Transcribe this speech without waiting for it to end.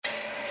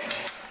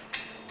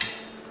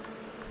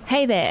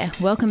Hey there,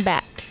 welcome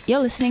back. You're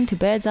listening to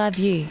Bird's Eye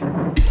View.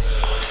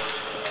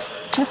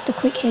 Just a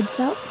quick heads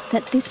up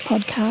that this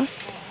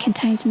podcast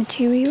contains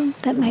material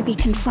that may be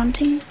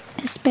confronting,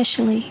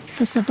 especially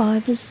for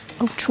survivors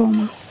of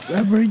trauma.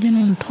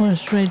 Aboriginal and Torres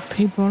Strait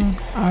people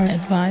are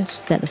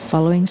advised that the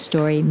following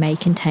story may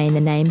contain the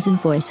names and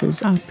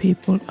voices of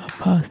people who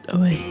passed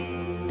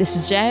away. This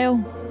is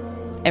jail.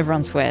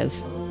 Everyone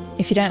swears.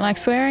 If you don't like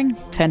swearing,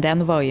 turn down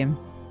the volume.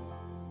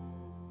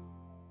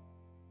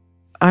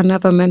 I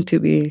never meant to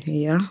be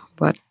here,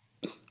 but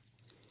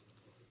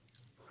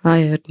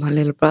I heard my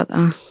little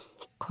brother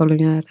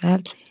calling out,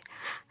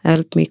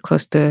 help me,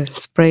 because they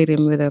sprayed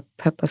him with a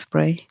pepper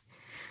spray.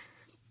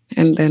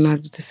 And then I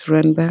just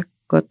ran back,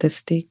 got the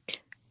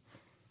stick,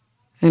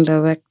 and I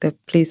whacked the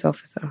police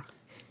officer.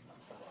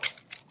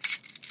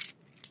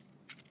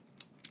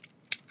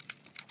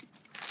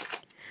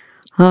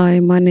 Hi,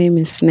 my name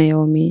is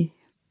Naomi,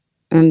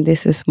 and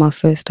this is my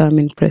first time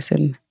in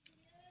prison.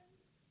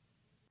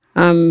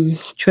 I'm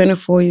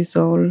 24 years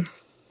old.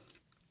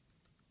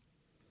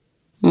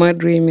 My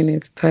dream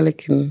is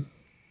pelican.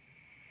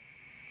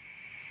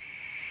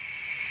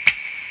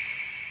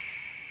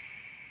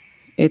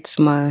 It's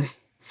my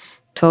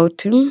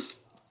totem.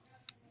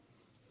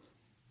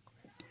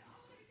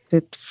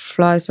 It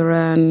flies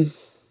around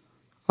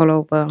all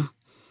over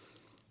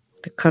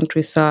the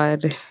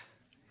countryside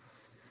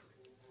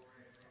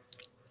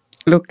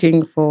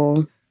looking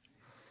for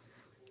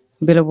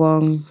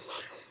billabong,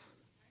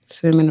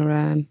 swimming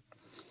around.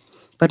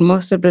 But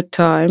most of the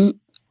time,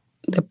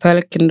 the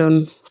pelican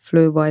don't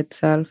fly by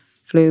itself,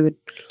 fly with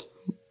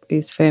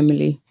his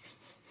family.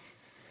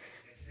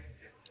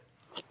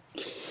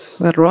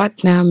 But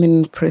right now I'm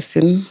in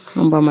prison,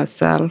 I'm by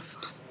myself.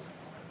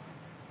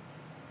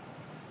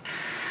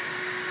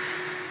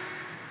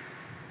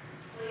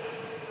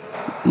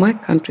 My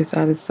country's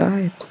other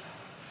side.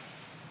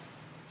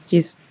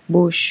 Just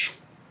bush,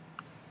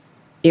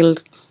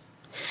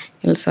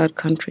 hillside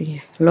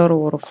country, a lot of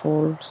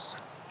waterfalls.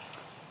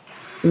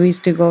 We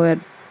used to go out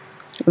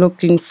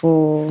looking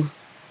for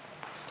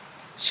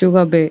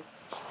sugar bed.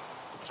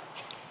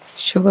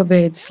 Sugar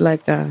beds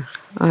like a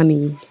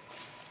honey,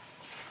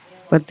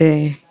 but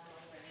they're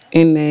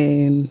in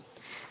a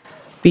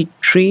big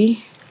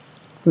tree.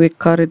 We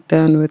cut it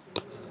down with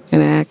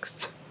an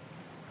axe,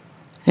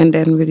 and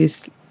then we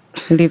just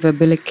leave a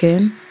billy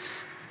can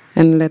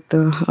and let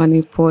the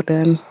honey pour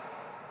down.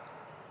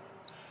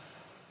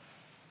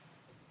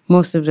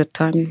 Most of the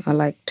time, I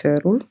like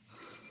turtle.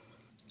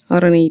 I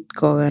don't eat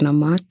goanna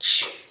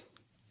much.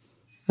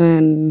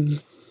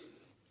 And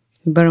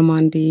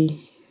barramundi,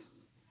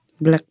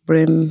 black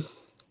brim,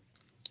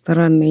 but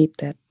I don't eat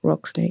that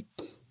rock snake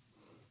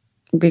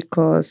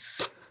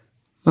because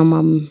my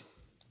mom,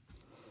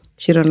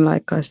 she don't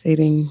like us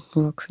eating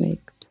rock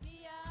snakes.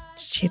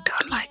 She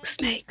don't like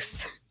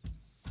snakes.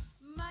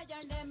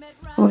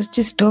 I was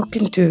just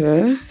talking to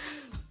her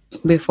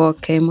before I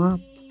came up.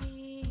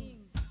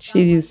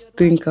 She just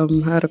think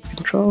I'm out of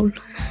control.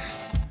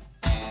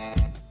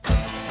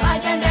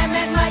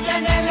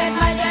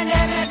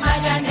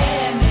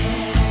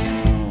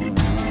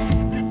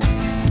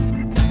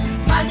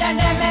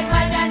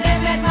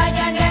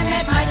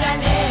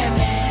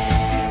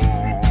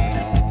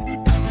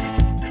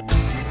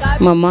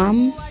 My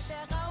mom,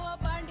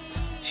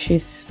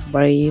 she's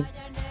brave.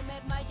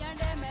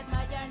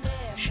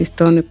 She's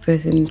the only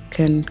person who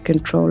can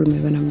control me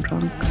when I'm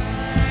drunk.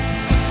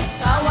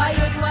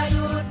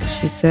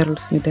 She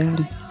settles me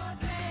down.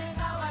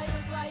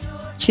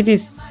 She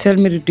just tell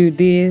me to do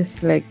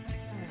this, like,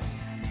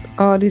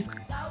 oh, this,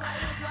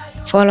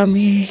 follow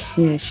me.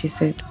 Yeah, she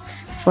said,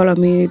 follow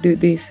me, do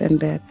this and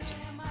that.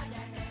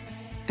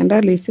 And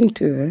I listened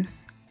to her.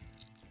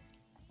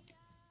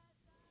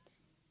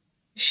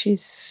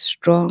 She's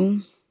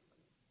strong,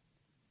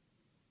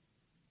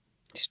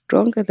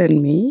 stronger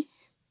than me.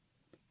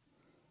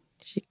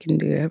 She can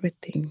do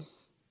everything.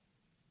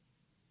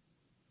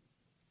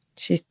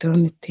 She's the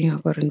only thing I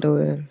got in the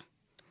world.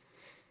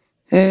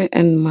 Her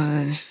and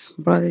my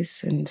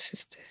brothers and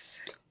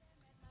sisters.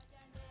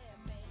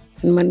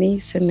 And my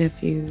niece and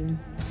nephew.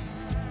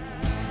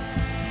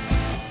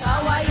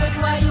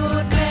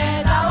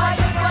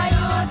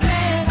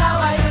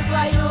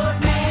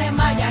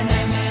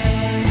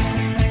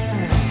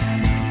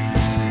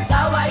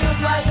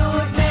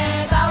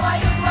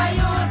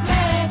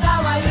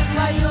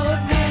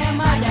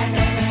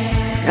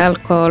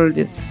 Alcohol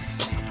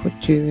just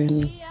put you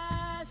in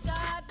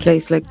a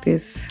place like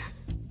this.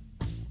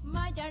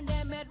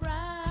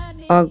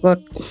 I got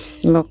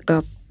locked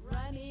up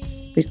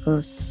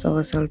because I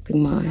was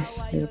helping my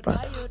little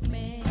brother.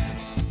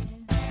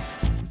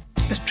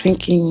 I was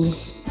drinking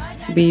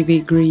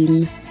BB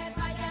Green,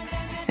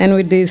 and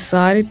we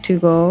decided to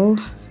go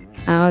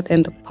out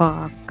in the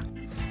park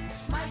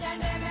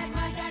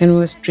and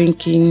was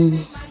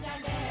drinking,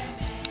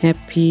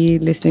 happy,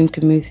 listening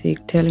to music,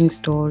 telling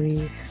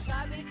stories.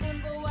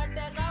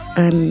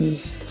 And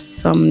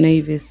some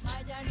neighbors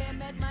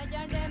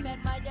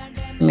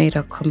made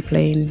a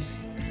complaint.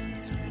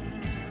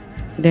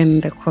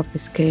 Then the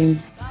cops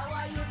came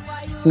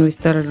and we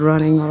started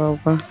running all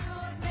over.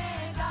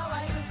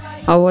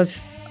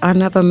 I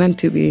never meant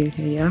to be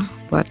here,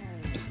 but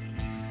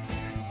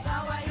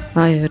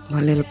I heard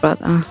my little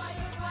brother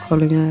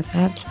calling out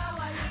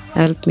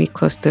help me,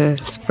 because they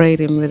sprayed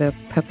him with a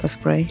pepper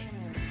spray.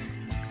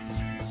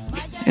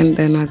 And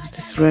then I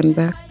just ran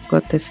back,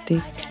 got the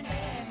stick,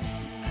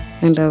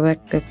 and I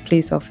whacked the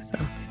police officer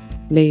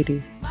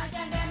lady.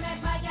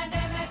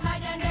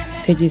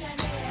 They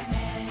just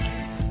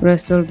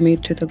wrestled me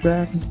to the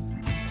ground.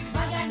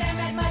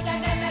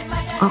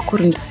 I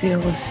couldn't see, I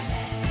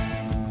was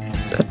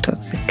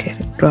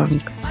intoxicated,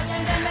 drunk.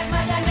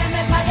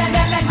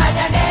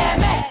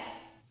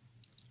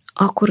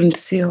 I couldn't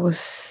see, I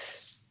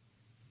was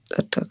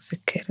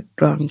intoxicated,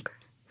 drunk.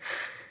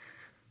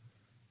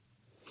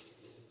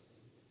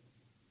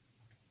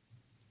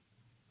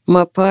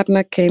 My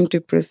partner came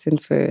to prison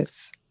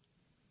first.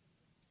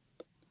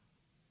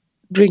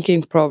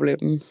 Drinking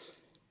problem.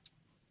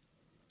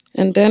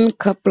 And then a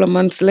couple of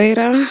months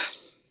later,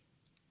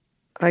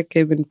 I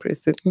came in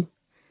prison.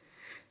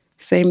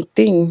 Same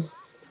thing.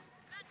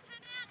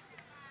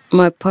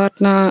 My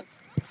partner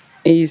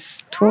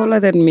is taller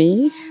than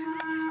me,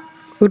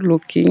 good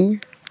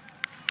looking,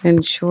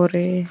 and short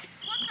hair,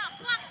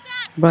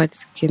 bright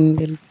skin,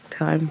 little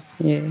time,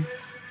 yeah.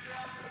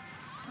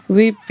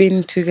 We've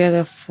been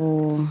together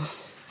for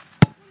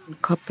a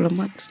couple of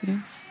months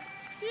now.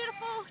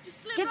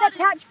 Get that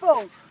touch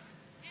ball.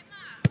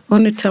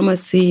 Only time I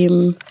see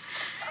him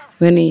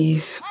when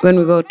we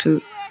go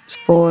to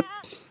sport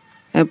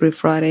every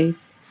Fridays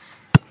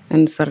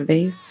and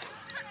Saturdays.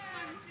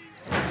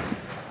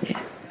 Yeah,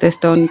 that's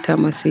the only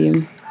time I see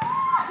him.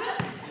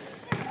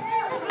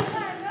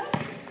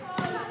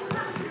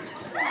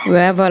 We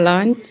have a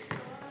lunch,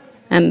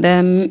 and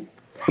then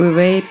we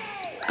wait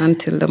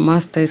until the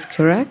master is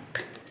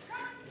correct.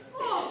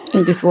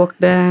 We just walk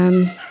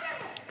down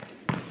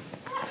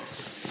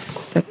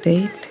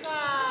Saturday,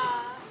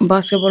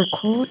 basketball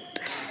court,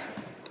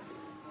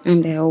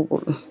 and the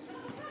oval.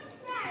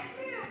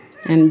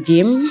 And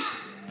gym,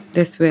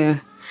 that's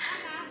where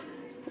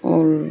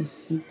all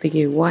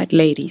the white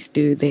ladies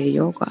do their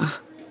yoga.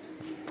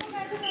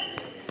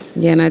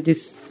 Yeah, and I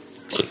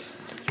just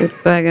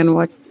sit back and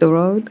watch the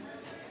road.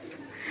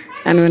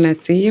 And when I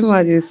see him,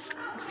 I just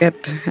get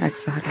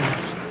excited.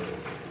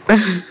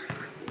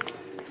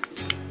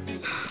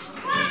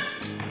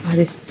 I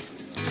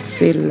just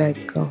feel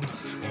like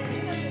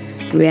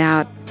we're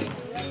out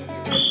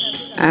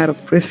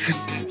of prison.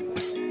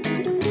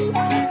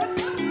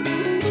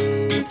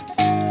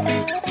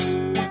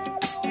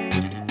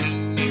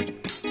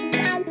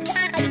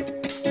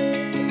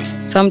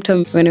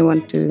 Sometimes when I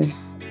want to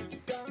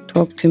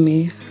talk to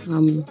me,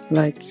 I'm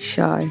like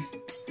shy.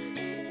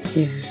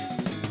 Yeah.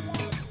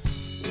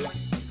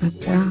 I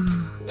say,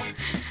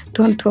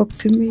 don't talk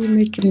to me,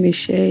 making me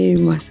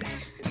shame. I say,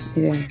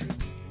 yeah.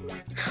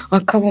 I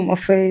cover my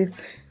face.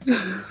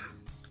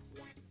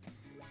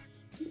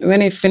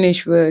 When he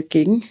finish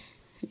working,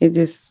 he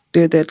just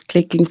do that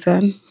clicking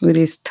sound with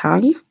his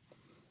tongue.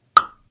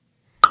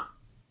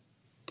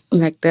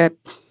 Like that.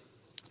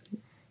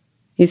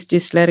 He's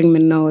just letting me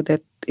know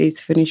that he's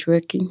finished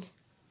working.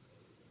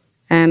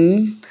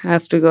 And I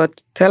have to go to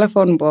the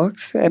telephone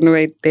box and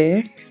wait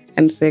there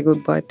and say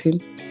goodbye to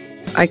him.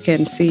 I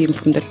can see him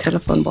from the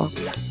telephone box.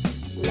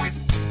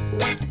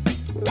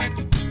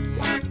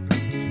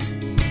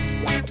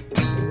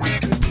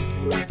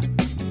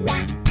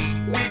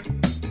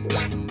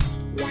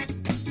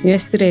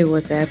 Yesterday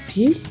was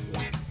happy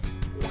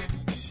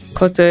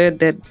because I heard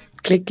that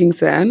clicking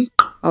sound.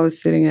 I was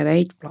sitting at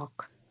 8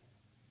 block.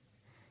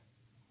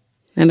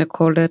 And I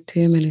called out to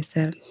him and he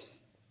said,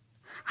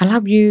 I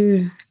love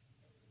you.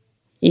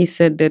 He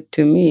said that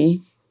to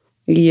me.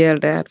 He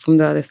yelled out from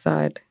the other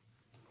side.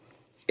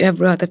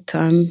 Every other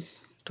time,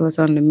 it was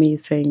only me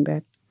saying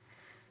that.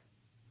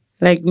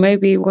 Like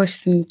maybe he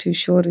wasn't too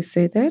sure to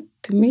say that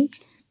to me.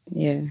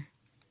 Yeah.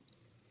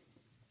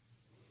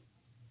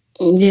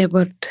 Yeah,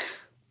 but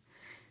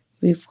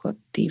we've got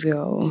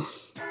TVO.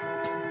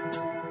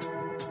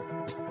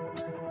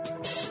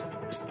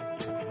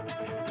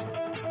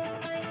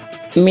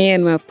 Me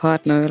and my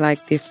partner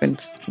like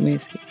different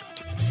music.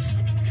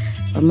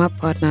 But my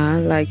partner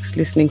likes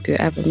listening to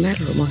heavy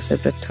metal most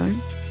of the time.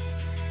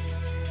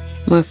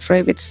 My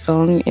favorite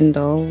song in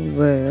the whole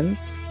world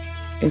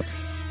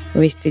is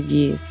Wasted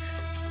Years.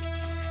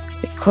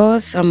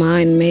 Because I'm an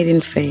Iron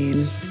Maiden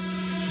fan.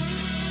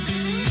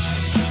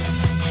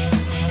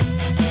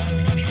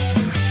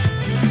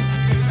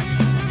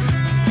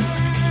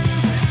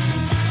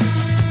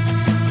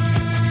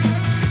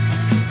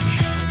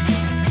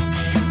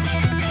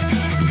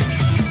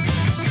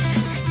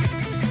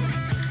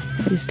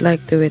 It's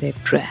like the way they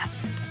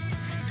dress.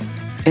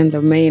 And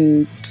the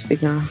main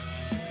singer,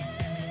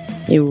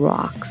 he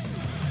rocks.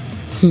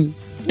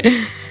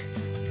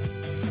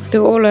 They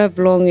all have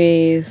long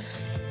ears.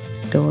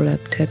 They all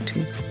have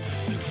tattoos.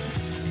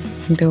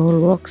 They're all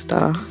rock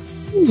star.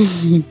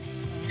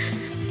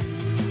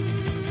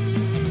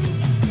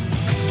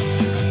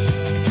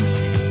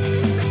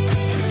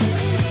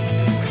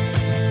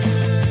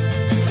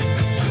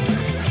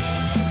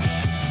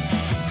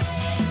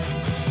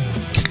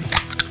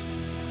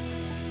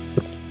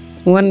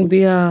 One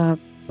beer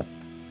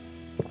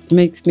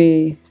makes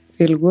me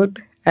feel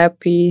good,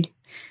 happy,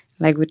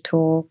 like we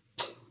talk,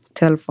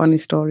 tell funny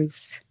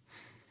stories.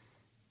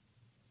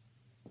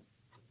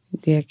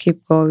 Yeah,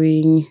 keep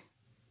going.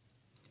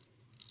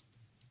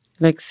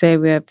 Like say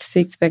we have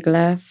 6 pack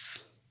left.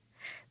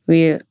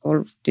 We're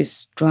all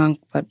just drunk,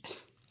 but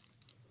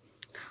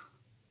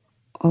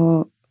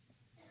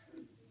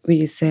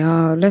we say,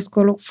 let's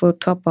go look for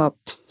top up.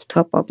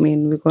 Top up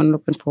means we're going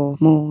looking for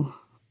more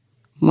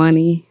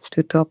money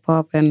to top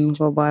up and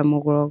go buy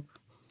more grog.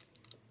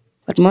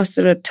 But most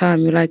of the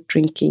time we like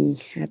drinking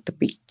at the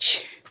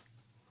beach.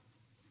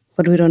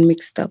 But we don't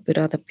mix up with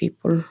other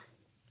people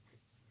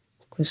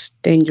because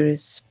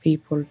dangerous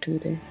people too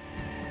there.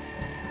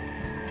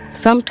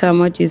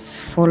 Sometimes I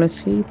just fall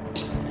asleep,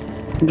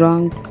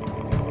 drunk.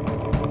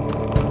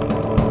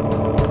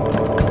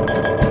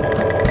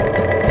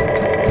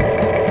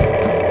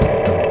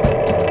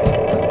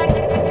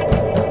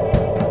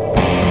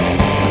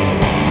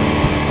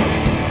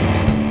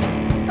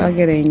 I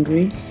get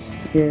angry,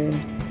 yeah.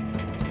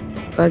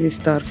 I just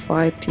start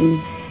fighting,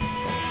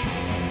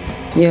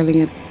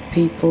 yelling at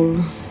people.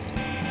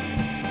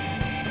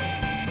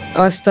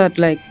 I start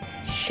like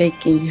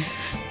shaking,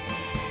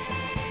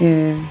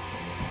 yeah.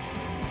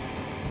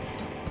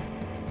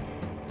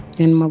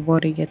 And my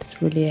body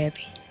gets really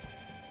heavy.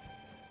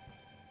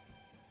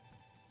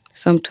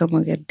 Sometimes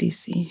I get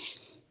dizzy.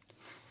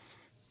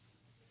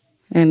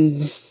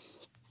 And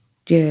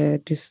yeah,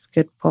 just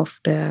get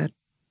puffed out.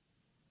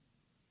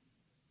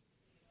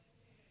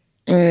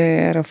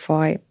 At a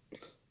fight.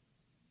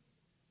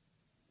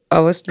 I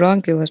was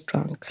drunk, he was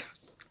drunk.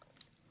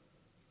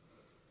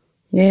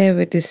 Yeah,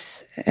 we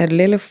just had a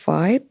little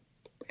fight,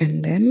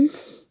 and then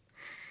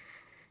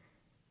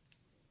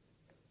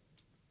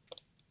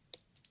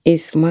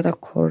his mother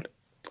called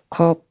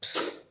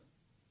cops.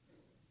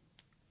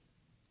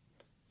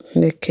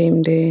 They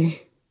came there,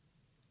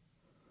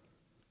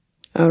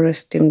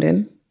 arrest him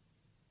then.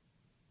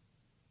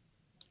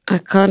 I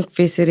can't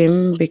visit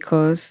him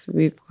because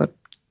we've got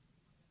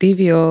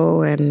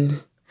DVO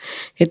and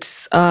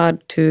it's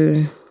hard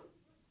to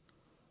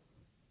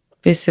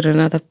visit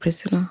another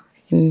prisoner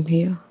in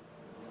here.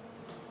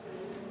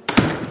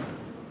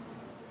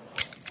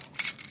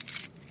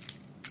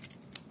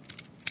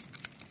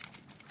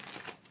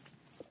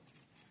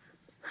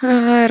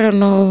 I don't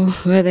know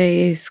whether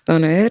he's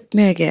gonna hurt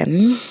me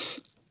again.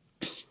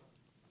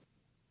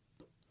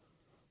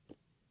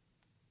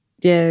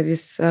 Yeah,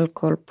 this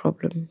alcohol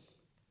problem.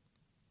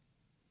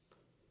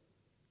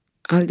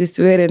 I'll just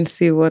wait and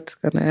see what's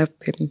gonna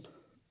happen.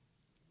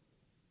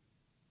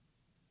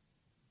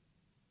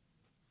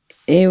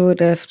 He would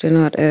have to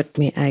not hurt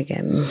me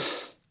again.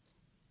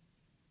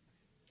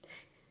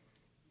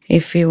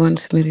 If he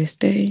wants me to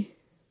stay.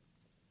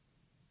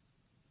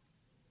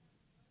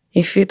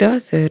 If he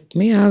does hurt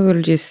me, I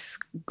will just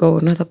go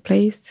another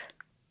place.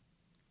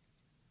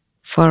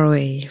 Far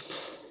away.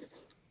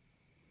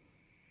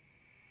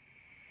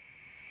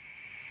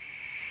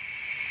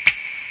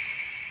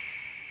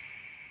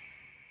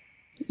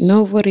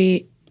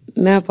 Nobody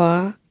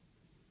never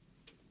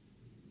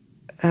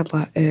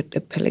ever hurt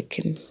a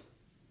pelican.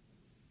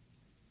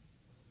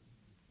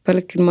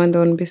 Pelican mind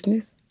their own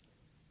business.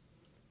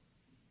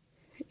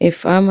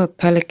 If I'm a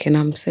pelican,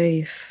 I'm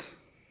safe.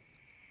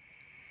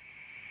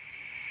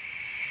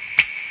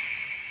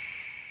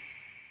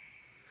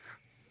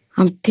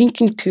 I'm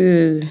thinking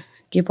to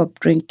give up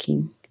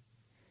drinking,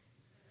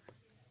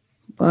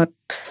 but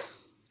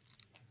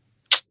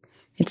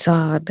it's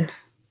hard.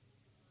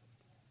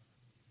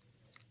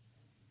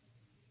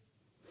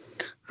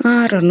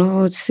 I don't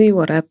know. See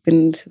what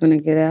happens when I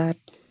get out.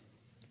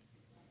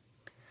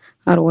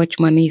 I'll watch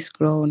my niece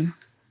grow. No?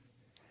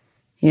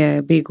 Yeah,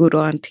 be a good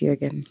auntie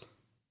again.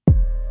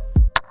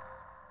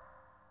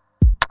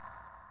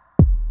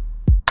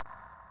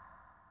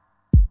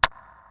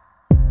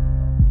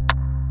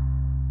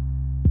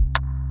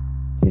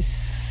 It's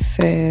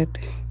sad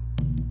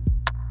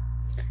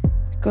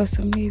because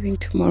I'm leaving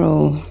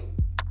tomorrow.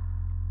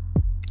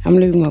 I'm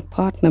leaving my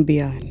partner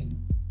behind.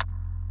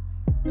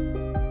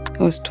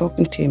 I was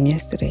talking to him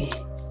yesterday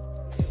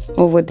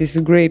over this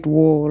great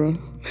wall.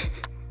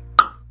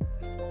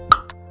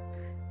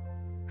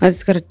 I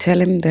just gotta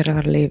tell him that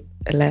I'll leave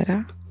a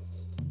letter.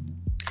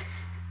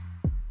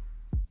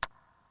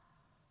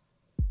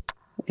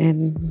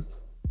 And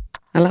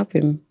I love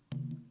him.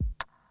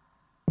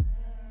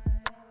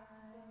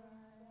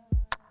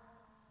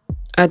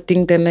 I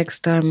think the next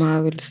time I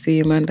will see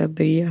him end of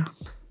the year.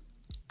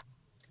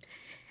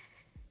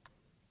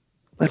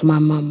 But my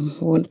mom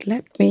won't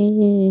let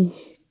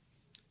me.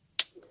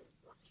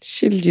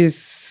 She'll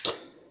just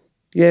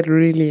get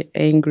really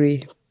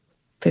angry,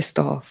 pissed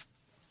off.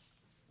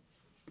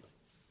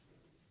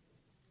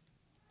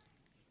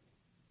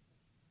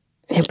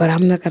 Yeah, but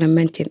I'm not going to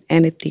mention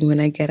anything when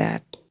I get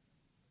out.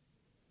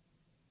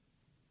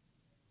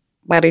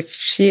 But if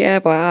she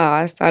ever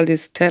asks, I'll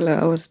just tell her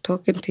I was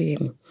talking to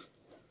him.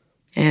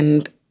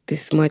 And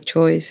this is my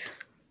choice.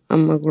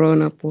 I'm a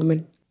grown-up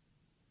woman.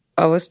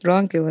 I was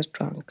drunk, he was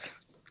drunk.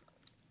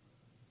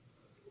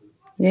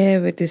 Yeah,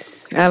 with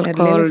this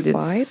alcohol,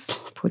 this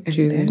put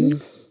you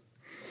in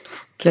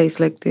place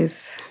like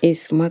this.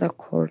 His mother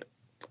called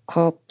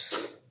cops.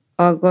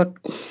 I got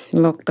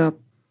locked up.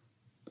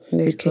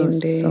 They came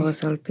there. I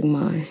was helping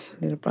my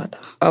little brother.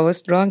 I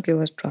was drunk, he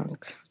was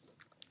drunk.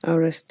 I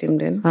arrested him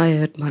then. I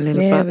hurt my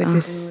little brother. With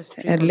this,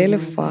 a little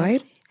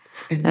fight.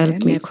 And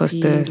helped me because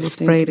they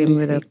sprayed him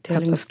with a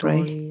pepper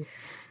spray.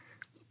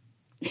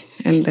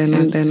 And then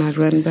I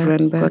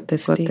ran back, got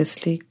the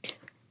stick.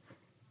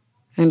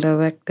 And I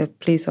whacked the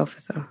police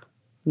officer,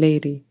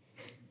 lady.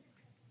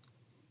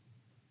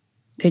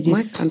 They just,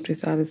 my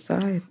country's other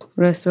side,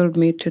 wrestled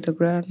me to the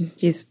ground.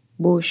 Just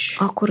bush.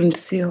 I couldn't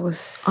see. I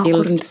was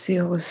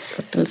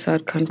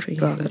inside country.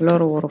 Drunk. A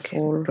lot of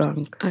waterfall.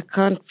 Drunk. I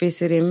can't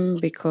visit him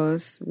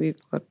because we've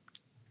got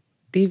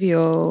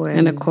DVO.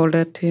 And I called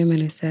out to him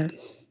and he said,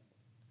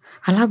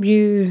 I love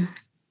you.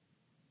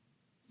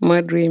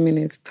 My dreaming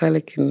is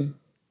pelican.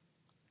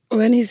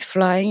 When he's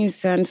flying, it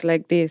sounds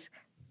like this.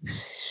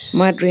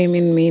 My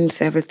dreaming means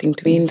everything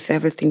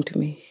to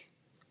me.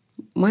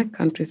 My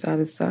country's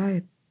other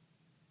side.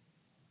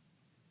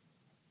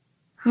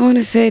 I want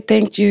to say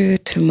thank you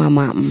to my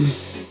mom.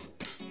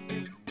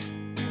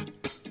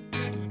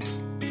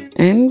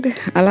 And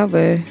I love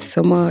her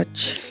so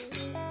much.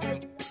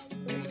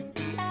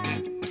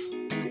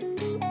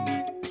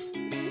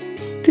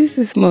 This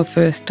is my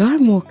first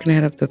time walking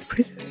out of the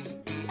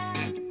prison.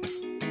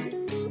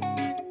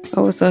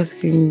 I was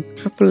asking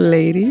a couple of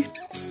ladies.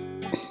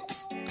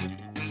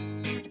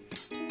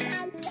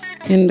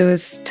 And they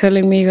was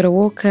telling me you gotta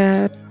walk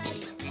out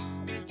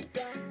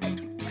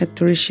at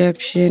the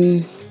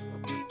reception,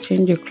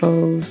 change your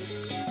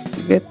clothes,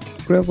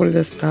 grab all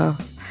the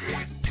stuff,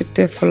 sit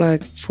there for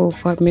like 4 or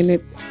 5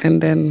 minutes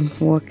and then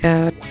walk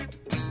out.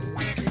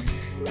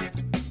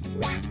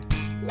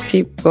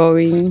 Keep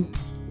going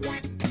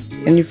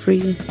and you're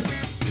free.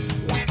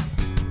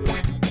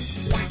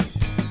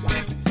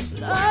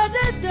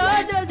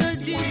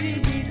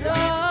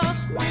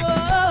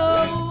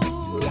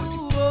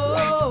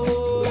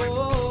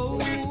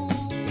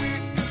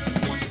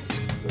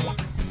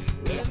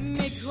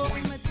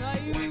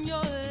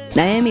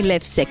 Naomi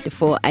left Sector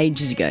 4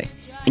 ages ago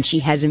and she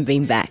hasn't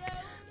been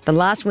back. The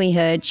last we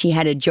heard, she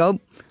had a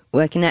job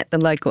working at the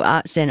local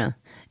art centre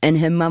and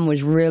her mum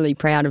was really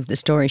proud of the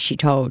story she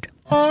told.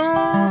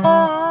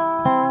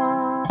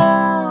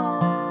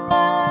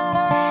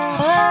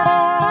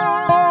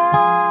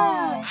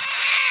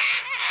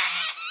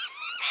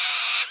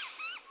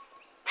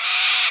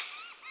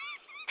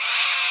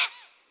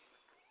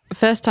 The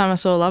first time I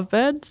saw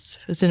lovebirds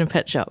was in a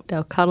pet shop. They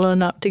were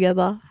cuddling up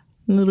together,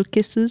 little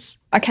kisses.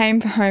 I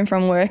came home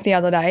from work the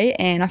other day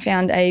and I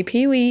found a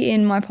peewee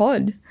in my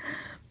pod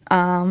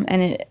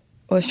and it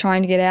was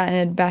trying to get out and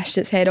it bashed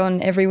its head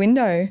on every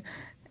window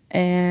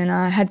and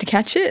I had to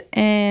catch it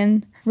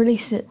and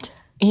release it.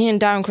 Here in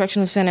Darwin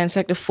Correctional Centre in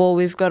Sector 4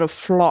 we've got a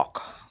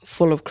flock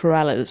full of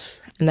corrallers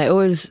and they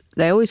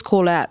always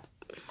call out,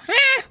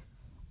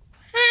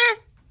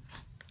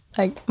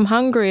 like, I'm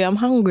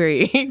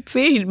hungry,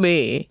 feed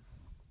me.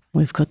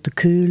 We've got the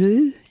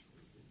Kulu.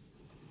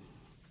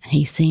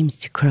 He seems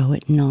to crow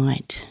at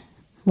night.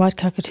 White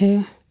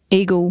cockatoo.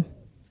 Eagle.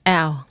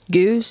 Owl.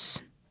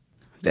 Goose.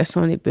 That's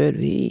the only bird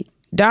we eat.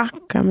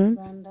 Duck,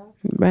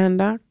 brown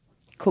duck.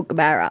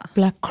 Kookaburra.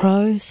 Black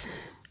crows.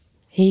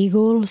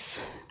 Eagles.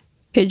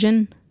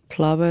 Pigeon.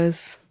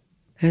 Plovers.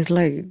 There's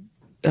like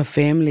a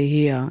family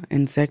here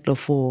in Sector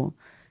 4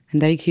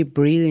 and they keep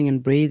breathing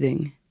and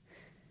breathing.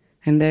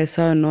 And they're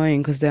so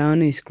annoying because they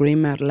only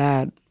scream out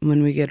loud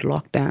when we get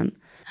locked down.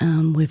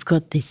 We've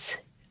got this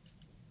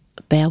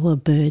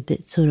bowerbird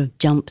that sort of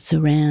jumps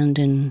around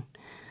and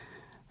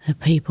the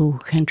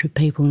country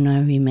people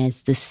know him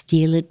as the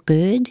steal-it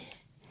bird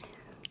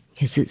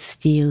because it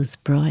steals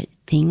bright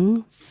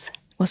things.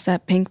 What's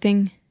that pink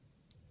thing?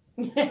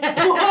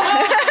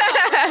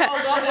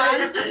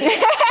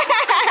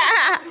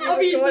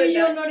 Obviously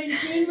you're not in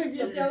tune with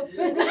yourself.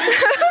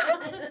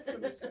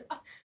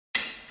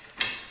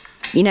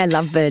 You know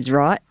lovebirds,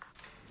 right?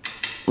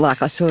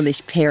 Like I saw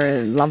this pair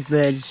of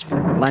lovebirds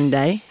one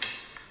day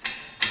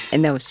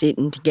and they were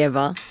sitting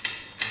together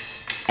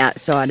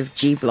outside of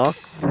G Block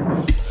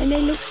and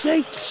they looked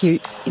so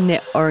cute in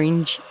their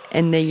orange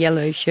and their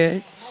yellow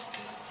shirts.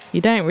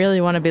 You don't really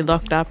want to be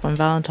locked up on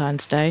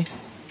Valentine's Day.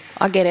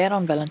 I get out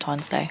on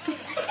Valentine's Day.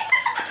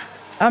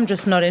 I'm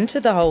just not into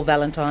the whole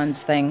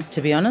Valentine's thing,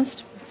 to be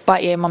honest.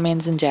 But yeah, my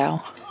man's in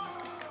jail.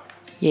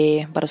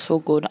 Yeah, but it's all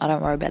good. I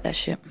don't worry about that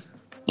shit.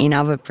 In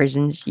other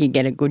prisons, you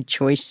get a good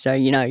choice, so,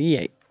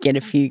 you get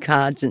a few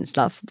cards and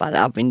stuff, but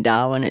up in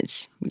Darwin,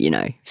 it's,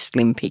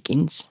 slim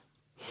pickings.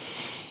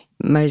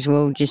 May as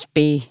well just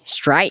be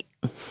straight.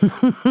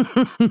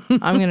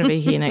 I'm going to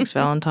be here next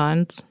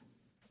Valentine's,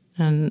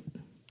 and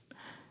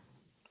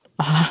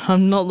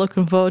I'm not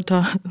looking forward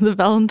to the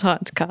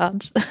Valentine's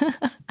cards.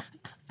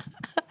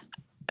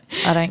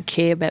 I don't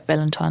care about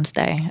Valentine's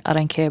Day. I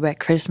don't care about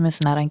Christmas,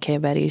 and I don't care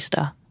about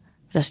Easter.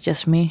 That's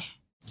just me.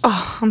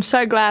 Oh, I'm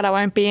so glad I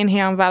won't be in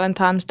here on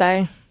Valentine's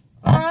Day.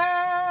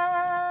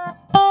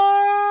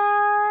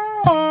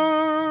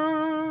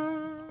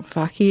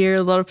 Fuck, you hear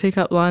a lot of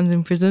pickup lines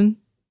in prison.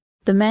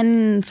 The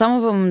men, some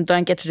of them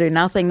don't get to do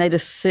nothing. They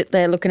just sit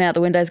there looking out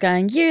the windows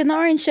going, you in the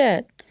orange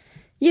shirt,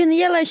 you in the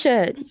yellow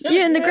shirt,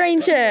 you in the green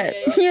shirt,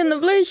 you in the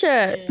blue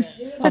shirt.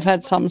 I've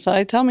had some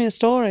say, tell me a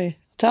story.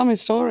 Tell me a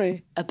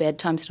story. A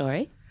bedtime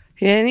story?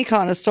 Yeah, any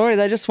kind of story.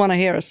 They just want to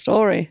hear a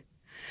story.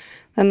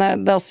 And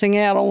they'll sing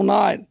out all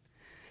night.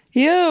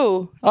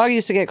 You! I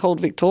used to get called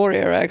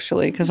Victoria,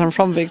 actually, because I'm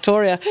from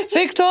Victoria.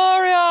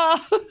 Victoria!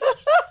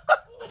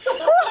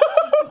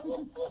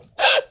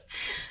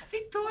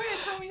 Victoria,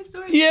 tell me a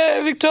story.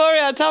 Yeah,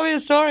 Victoria, tell me a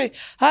story.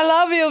 I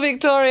love you,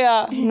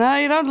 Victoria. No,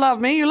 you don't love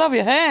me. You love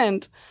your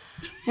hand,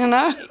 you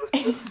know?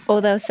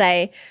 Or they'll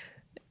say,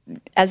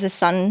 as the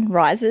sun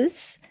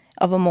rises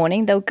of a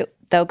morning, they'll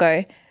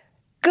go,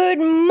 good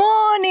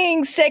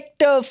morning,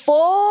 Sector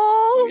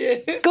 4.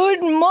 Yeah.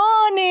 Good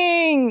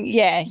morning.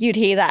 Yeah, you'd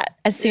hear that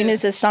as soon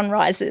as the sun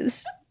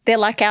rises. They're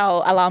like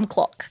our alarm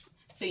clock.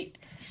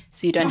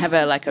 So you don't have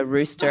a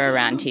rooster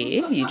around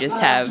here? You just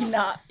have...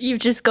 No, you've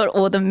just got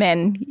all the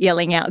men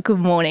yelling out, good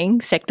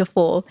morning, Sector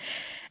 4.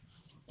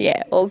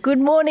 Yeah, or good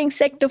morning,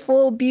 Sector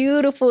 4,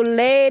 beautiful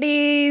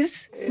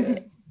ladies. Yeah.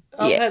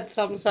 I've had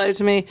some say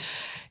to me,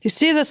 you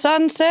see the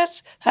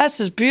sunset? That's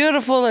as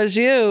beautiful as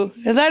you.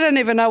 And they don't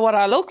even know what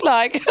I look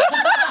like. You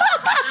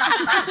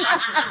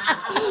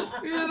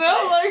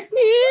know, like...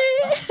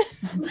 Yeah.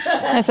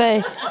 I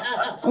say,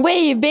 where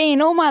you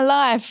been all my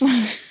life?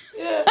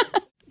 Yeah.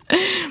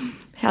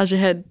 How's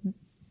your head?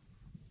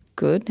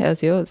 Good.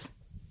 How's yours?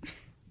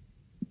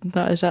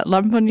 No, is that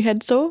lump on your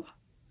head sore?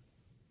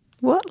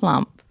 What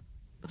lump?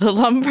 The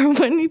lump from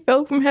when you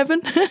fell from heaven.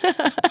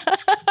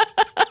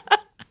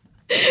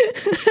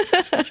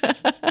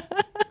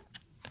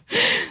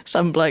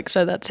 Some bloke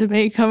said that to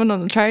me coming on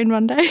the train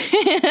one day.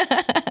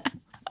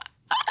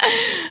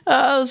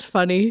 Oh, it was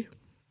funny.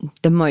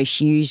 The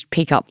most used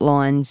pickup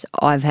lines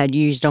I've had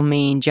used on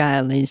me in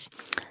jail is,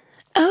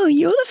 oh,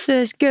 you're the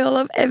first girl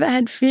I've ever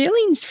had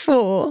feelings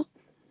for.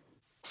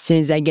 As soon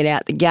as they get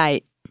out the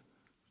gate,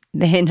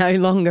 they're no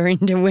longer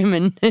into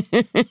women.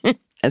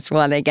 That's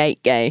why they're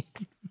gate gay.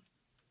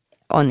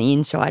 On the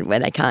inside where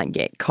they can't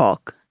get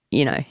cock,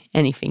 you know,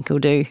 anything will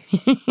do.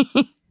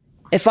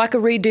 If I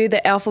could redo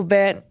the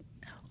alphabet,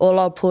 all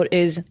I'll put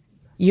is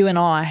you and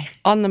I.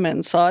 On the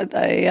men's side,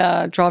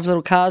 they drive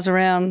little cars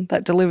around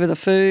that deliver the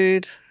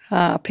food,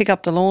 pick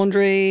up the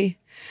laundry.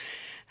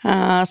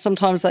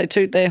 Sometimes they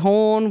toot their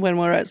horn when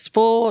we're at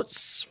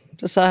sports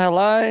to say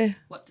hello.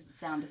 What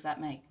sound does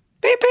that make?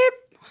 Beep,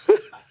 beep.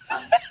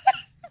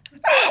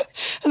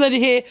 And then you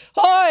hear,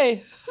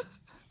 hi.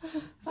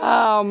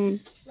 Love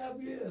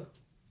you.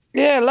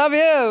 Yeah, love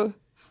you.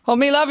 Oh,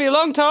 me love you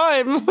long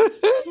time.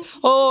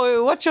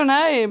 Oh, what's your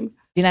name?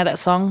 You know that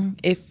song?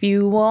 If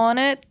you want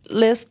it,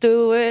 let's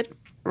do it.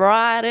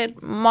 Ride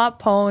it, my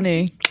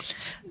pony.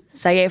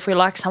 So yeah, if we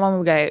like someone,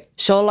 we go,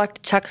 sure like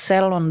to chuck a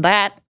saddle on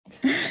that.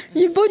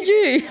 You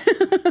budgie.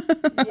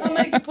 I'll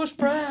make you push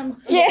pram.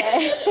 Yeah.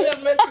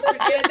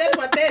 That's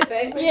what they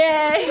say.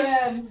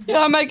 Yeah.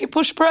 I'll make you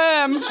push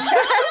pram.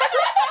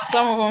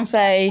 Some of them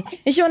say,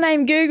 is your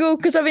name Google?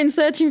 Because I've been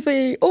searching for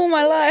you all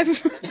my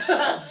life.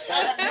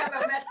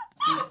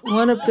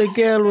 One of the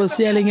girl was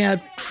yelling out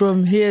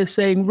from here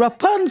saying,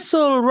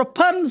 Rapunzel,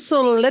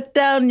 Rapunzel, let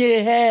down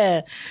your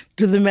hair,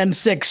 to the men's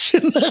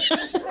section.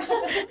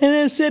 And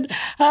I said,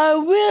 I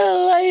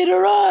will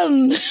later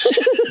on.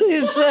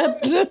 He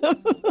said.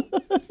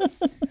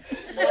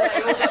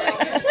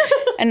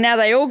 And now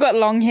they all got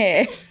long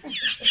hair.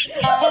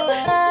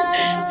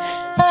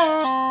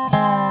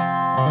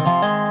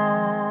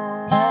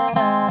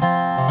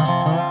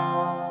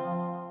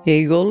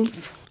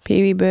 Eagles,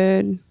 peewee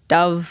bird,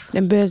 dove,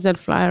 the birds that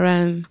fly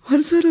around.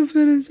 What sort of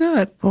bird is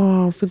that?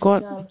 Oh, I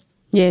forgot. Seagulls.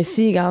 Yeah,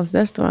 seagulls.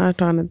 That's the one I'm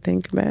trying to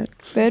think about.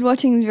 Bird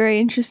watching is very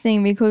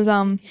interesting because,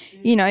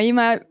 you know, you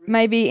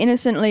may be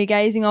innocently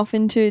gazing off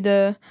into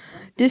the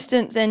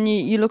distance and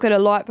you look at a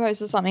light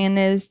post or something and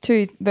there's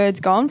two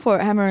birds going for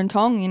it, hammer and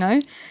tong, you know,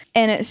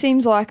 and it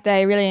seems like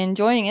they're really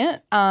enjoying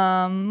it.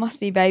 Must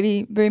be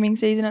baby booming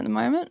season at the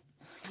moment.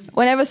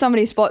 Whenever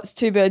somebody spots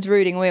two birds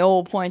rooting, we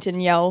all point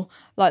and yell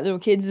like little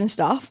kids and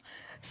stuff.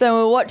 So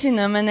we're watching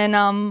them and then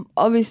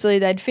obviously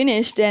they'd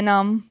finished and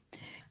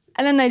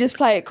then they just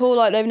play it cool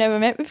like they've never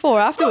met before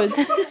afterwards.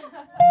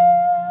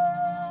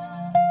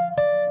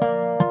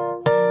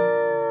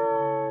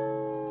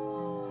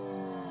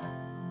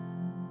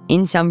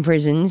 In some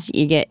prisons,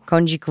 you get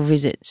conjugal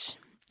visits.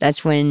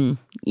 That's when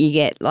you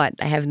get, like,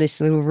 they have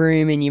this little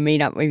room and you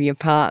meet up with your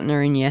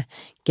partner and you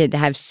get to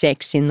have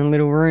sex in the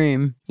little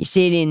room. You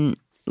see it in,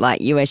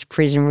 like, US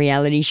prison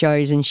reality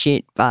shows and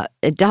shit, but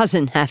it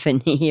doesn't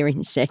happen here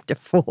in Sector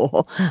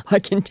 4. I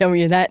can tell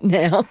you that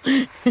now.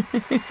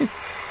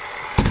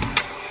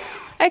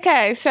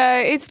 Okay, so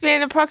it's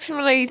been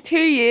approximately 2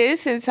 years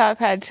since I've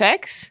had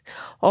sex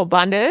or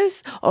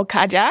bunders or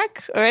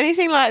kajak or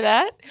anything like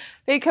that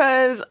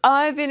because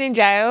I've been in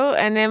jail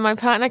and then my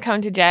partner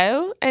come to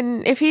jail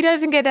and if he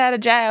doesn't get out of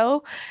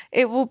jail,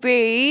 it will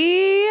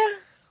be,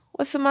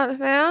 what's the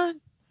month now?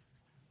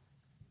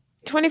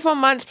 24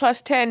 months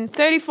plus 10.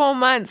 34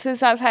 months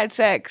since I've had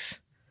sex.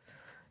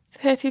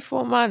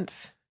 34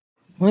 months.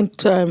 One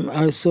time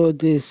I saw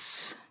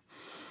this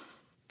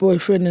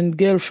boyfriend and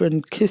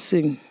girlfriend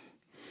kissing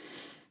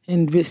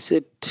in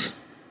visit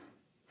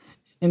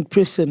in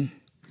prison.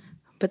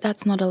 But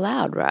that's not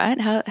allowed, right?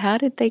 How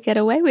did they get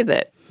away with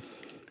it?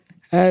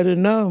 I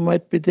don't know.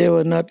 Might be they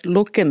were not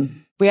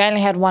looking. We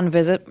only had one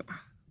visit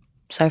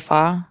so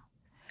far.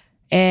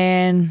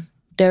 And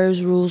there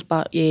is rules,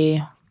 but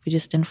yeah, we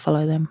just didn't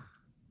follow them.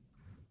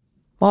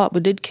 What?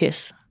 We did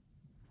kiss.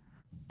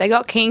 They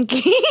got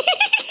kinky.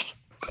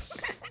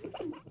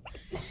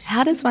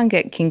 How does one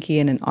get kinky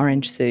in an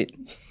orange suit?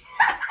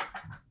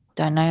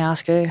 Don't know,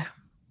 ask her.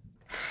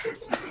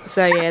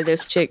 So yeah,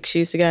 this chick, she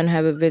used to go and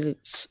have her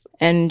visits,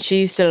 and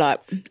she used to like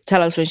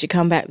tell us when she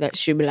come back that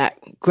she'd be like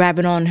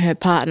grabbing on her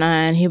partner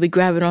and he'll be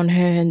grabbing on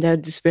her, and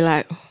they'd just be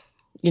like,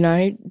 you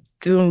know,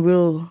 doing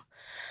real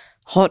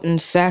hot and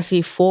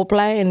sassy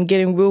foreplay and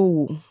getting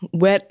real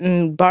wet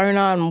and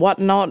boner and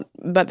whatnot,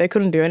 but they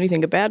couldn't do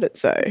anything about it.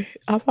 So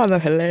I find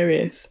that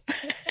hilarious.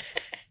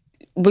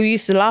 We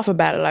used to laugh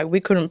about it, like we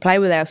couldn't play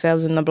with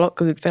ourselves in the block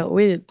because it felt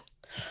weird.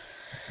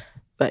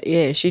 But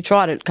yeah, she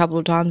tried it a couple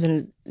of times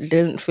and it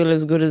didn't feel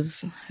as good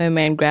as her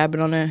man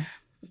grabbing on her.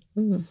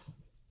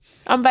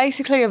 I'm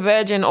basically a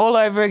virgin all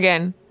over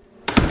again.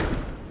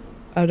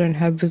 I don't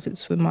have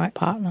visits with my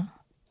partner.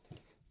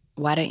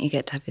 Why don't you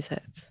get to have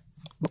visits?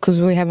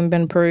 Because we haven't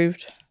been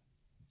approved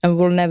and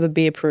we'll never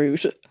be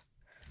approved.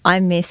 I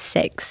miss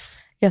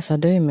sex. Yes, I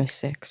do miss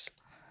sex.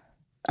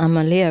 I'm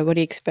a Leo, what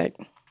do you expect?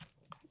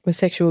 We're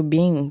sexual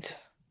beings.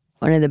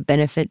 One of the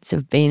benefits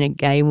of being a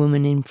gay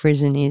woman in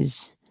prison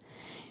is,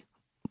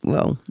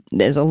 well,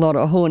 there's a lot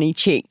of horny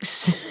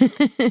chicks.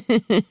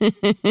 It's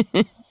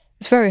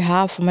very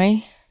hard for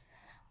me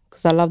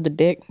because I love the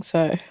dick,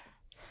 so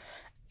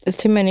there's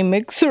too many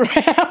mix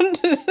around.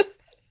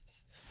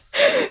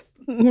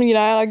 You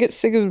know, I get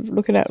sick of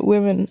looking at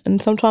women,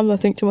 and sometimes I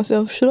think to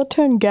myself, should I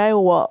turn gay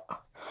or what?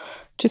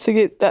 Just to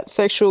get that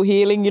sexual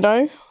healing, you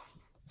know?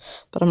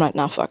 But I'm like,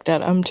 nah, fuck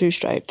that. I'm too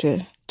straight to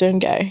turn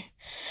gay.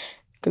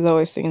 Because I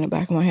always think in the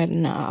back of my head,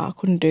 nah, I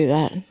couldn't do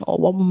that. Or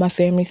what would my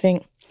family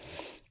think?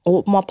 Or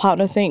what would my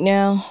partner think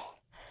now?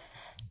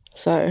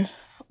 So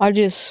I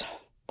just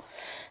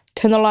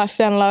turn the lights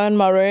down low in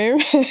my room,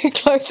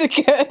 close the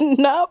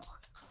curtain up,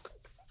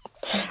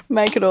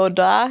 make it all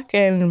dark,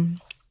 and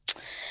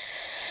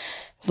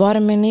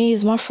vitamin E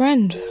is my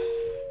friend.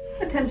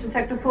 Attention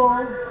Sector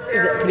 4.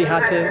 Is it pretty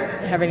hard to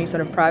have any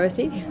sort of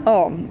privacy?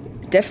 Oh,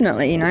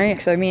 definitely, you know.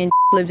 So me and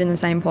lived in the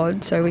same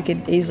pod, so we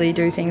could easily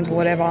do things,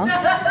 whatever.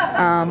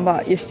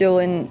 But you're still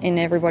in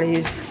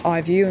everybody's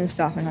eye view and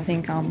stuff, and I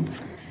think,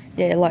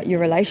 yeah, like your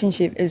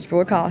relationship is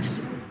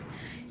broadcast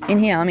in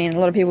here. I mean, a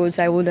lot of people would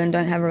say, well, then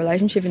don't have a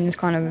relationship in this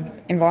kind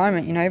of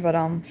environment, you know, but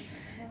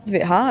it's a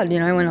bit hard, you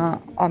know, when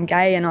I'm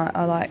gay and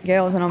I like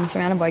girls and I'm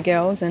surrounded by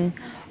girls and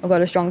I've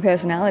got a strong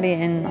personality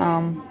and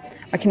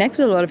I connect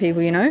with a lot of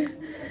people, you know.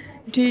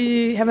 Do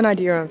you have an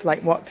idea of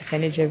like what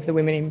percentage of the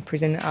women in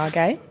prison are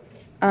gay?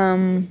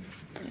 In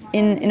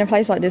a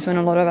place like this, when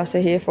a lot of us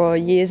are here for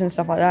years and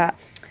stuff like that,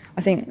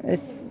 I think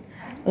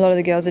a lot of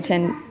the girls are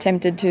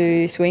tempted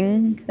to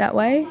swing that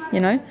way, you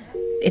know.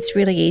 It's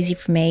really easy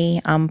for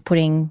me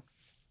putting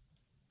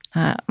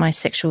my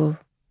sexual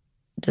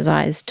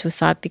desires to a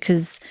side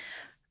because,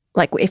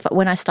 like,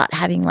 when I start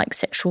having like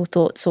sexual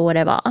thoughts or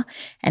whatever,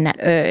 and that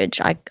urge,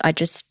 I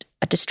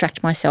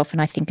distract myself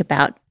and I think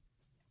about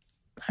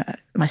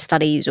my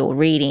studies or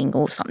reading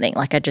or something.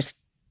 Like I just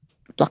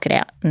block it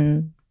out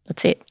and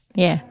that's it.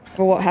 Yeah.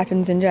 Well, what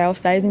happens in jail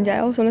stays in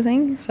jail, sort of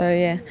thing. So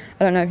yeah,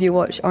 I don't know if you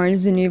watch Orange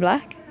is the New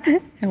Black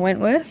and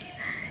Wentworth.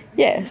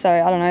 Yeah, so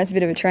I don't know, it's a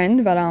bit of a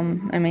trend, but I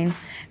mean,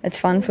 it's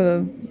fun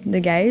for the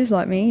gays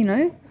like me, you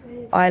know.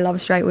 I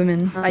love straight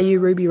women. Are you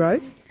Ruby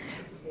Rose?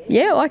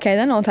 Yeah, okay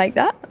then, I'll take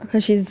that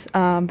because she's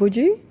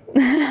Buju.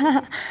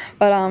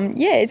 But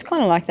yeah, it's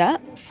kind of like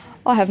that.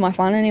 I have my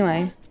fun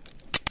anyway.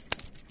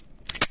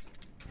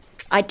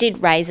 I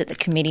did raise at the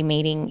committee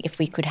meeting if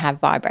we could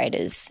have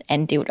vibrators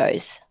and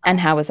dildos. And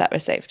how was that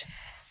received?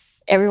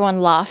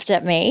 Everyone laughed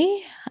at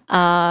me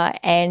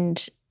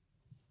and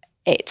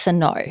it's a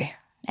no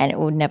and it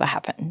will never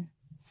happen.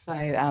 So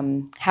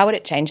how would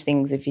it change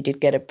things if you did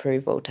get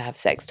approval to have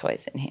sex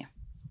toys in here?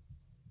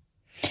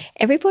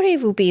 Everybody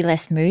will be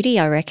less moody,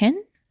 I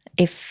reckon,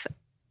 if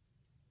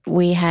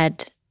we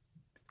had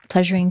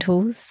pleasuring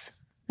tools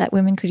that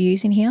women could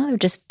use in here. It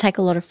would just take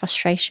a lot of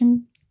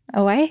frustration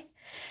away.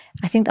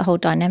 I think the whole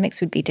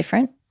dynamics would be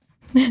different.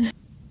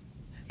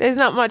 There's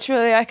not much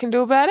really I can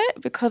do about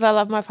it because I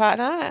love my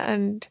partner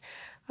and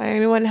I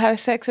only want to have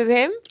sex with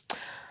him.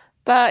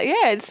 But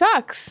yeah, it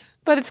sucks,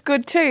 but it's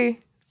good too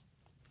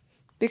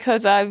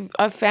because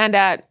I've found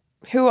out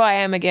who I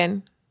am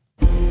again.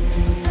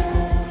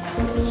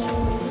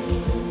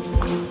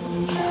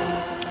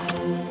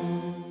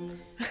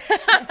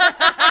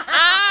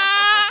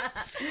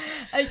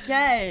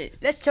 Okay,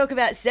 let's talk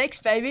about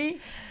sex,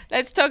 baby.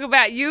 Let's talk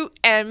about you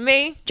and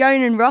me.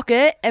 Joan and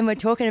Rocket, and we're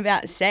talking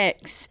about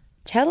sex.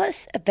 tell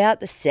us about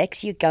the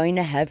sex you're going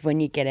to have when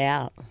you get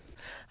out.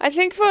 I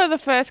think for the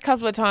first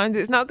couple of times,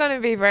 it's not going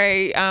to be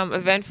very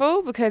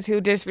eventful because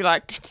he'll just be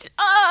like,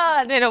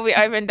 and then it'll be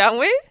over and done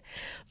with.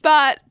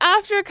 But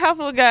after a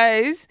couple of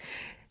goes,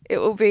 it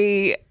will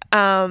be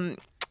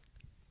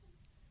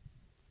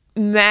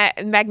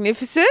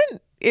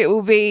magnificent. It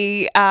will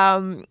be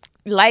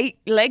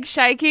leg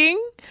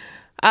shaking,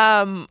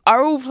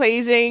 oral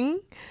pleasing,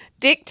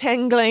 dick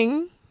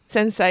tingling,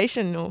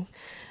 sensational.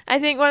 I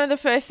think one of the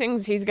first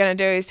things he's going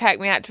to do is take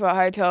me out to a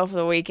hotel for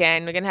the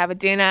weekend. We're going to have a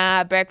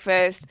dinner,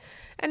 breakfast,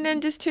 and then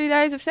just 2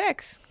 days of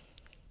sex.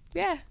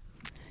 Yeah.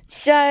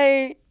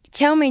 So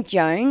tell me,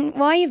 Joan,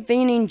 why you've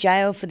been in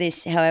jail for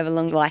this however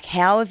long, like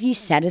how have you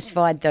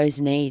satisfied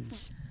those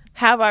needs?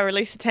 How have I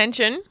released the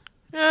tension?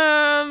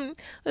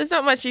 There's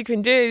not much you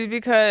can do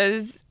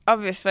because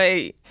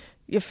obviously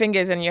your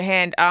fingers and your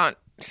hand aren't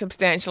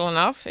substantial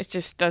enough. It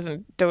just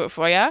doesn't do it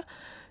for you.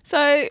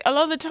 So a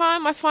lot of the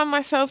time I find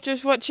myself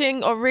just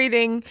watching or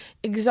reading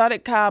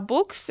exotic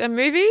books and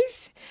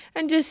movies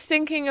and just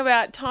thinking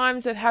about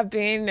times that have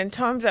been and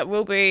times that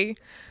will be.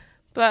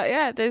 But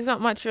yeah, there's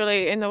not much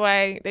really in the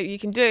way that you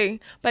can do.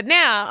 But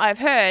now I've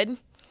heard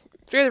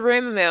through the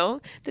rumour mill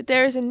that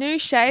there is a new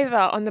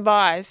shaver on the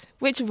buys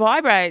which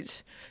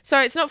vibrates. So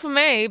it's not for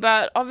me,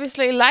 but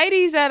obviously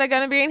ladies that are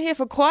going to be in here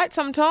for quite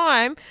some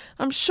time,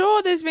 I'm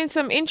sure there's been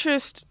some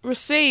interest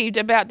received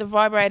about the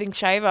vibrating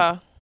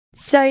shaver.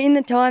 So in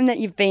the time that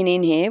you've been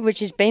in here, which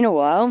has been a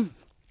while,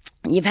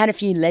 you've had a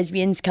few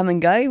lesbians come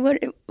and go.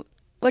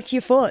 What's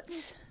your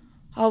thoughts?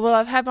 Oh, well,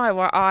 I've had my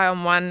eye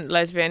on one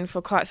lesbian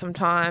for quite some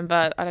time,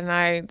 but I don't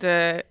know,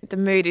 the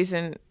mood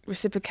isn't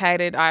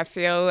reciprocated, I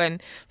feel,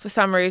 and for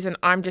some reason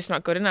I'm just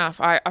not good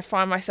enough. I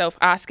find myself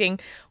asking,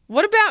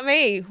 what about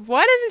me?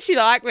 Why doesn't she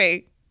like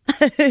me?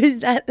 Who's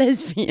that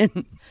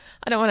lesbian?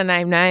 I don't want to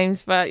name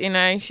names, but, you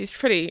know, she's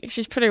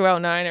pretty well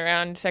known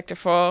around Sector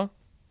 4.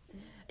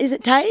 Is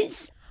it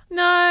Taze?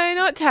 No,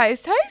 not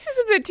Taze. Taze is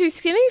a bit too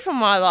skinny for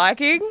my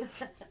liking.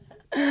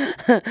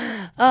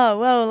 Oh,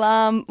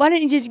 well, why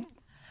don't you just...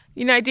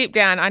 You know, deep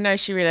down, I know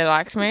she really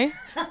likes me,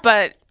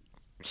 but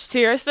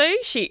seriously,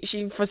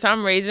 she for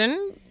some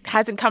reason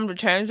hasn't come to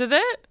terms with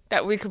it,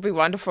 that we could be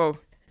wonderful.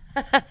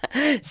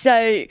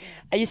 So,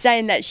 are you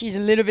saying that she's a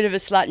little bit of a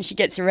slut and she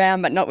gets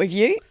around but not with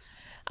you?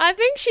 I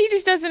think she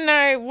just doesn't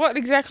know what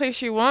exactly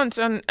she wants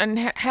and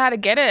how to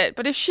get it.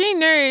 But if she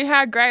knew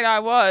how great I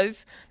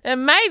was,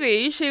 then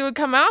maybe she would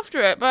come after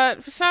it.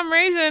 But for some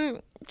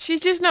reason,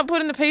 she's just not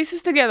putting the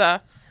pieces together.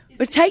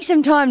 Well, take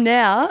some time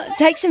now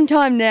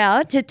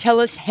to tell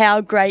us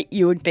how great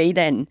you would be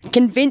then.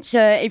 Convince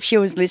her if she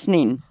was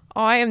listening.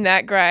 I am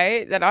that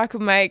great that I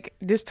could make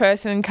this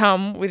person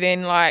come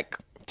within like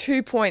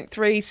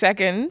 2.3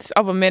 seconds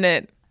of a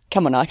minute.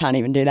 Come on, I can't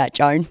even do that,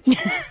 Joan.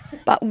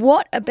 But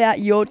what about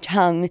your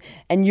tongue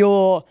and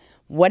your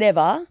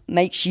whatever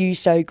makes you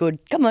so good?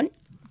 Come on.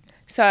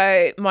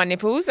 So my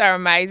nipples are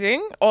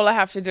amazing. All I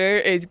have to do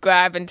is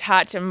grab and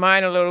touch and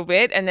moan a little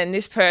bit, and then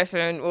this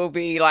person will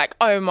be like,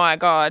 oh my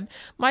God.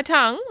 My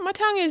tongue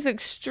is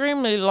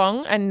extremely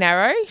long and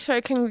narrow, so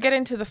it can get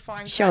into the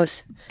fine... Show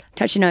us.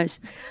 Touch your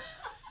nose.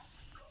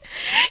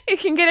 It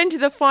can get into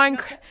the fine...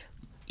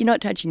 You're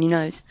not touching your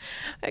nose.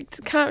 I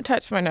can't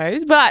touch my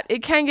nose, but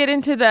it can get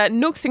into the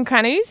nooks and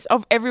crannies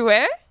of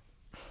everywhere.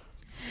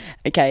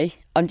 Okay,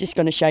 I'm just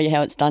going to show you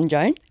how it's done,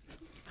 Joan.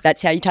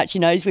 That's how you touch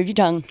your nose with your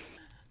tongue.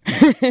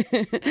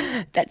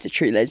 That's a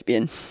true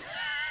lesbian.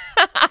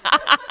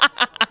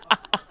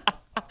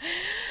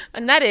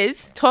 And that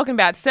is talking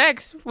about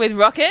sex with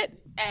Rocket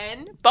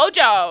and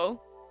Bojo.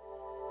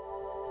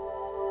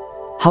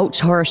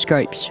 Holt's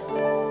Horoscopes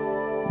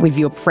with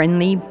your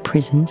friendly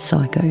prison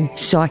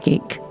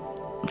psychic.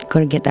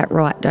 Got to get that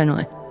right, don't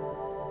I?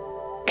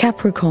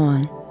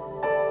 Capricorn.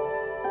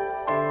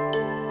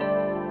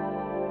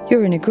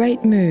 You're in a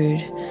great mood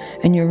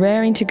and you're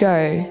raring to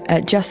go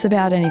at just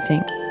about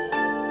anything.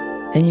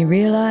 Then you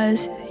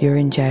realise you're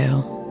in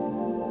jail.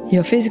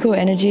 Your physical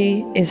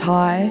energy is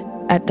high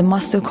at the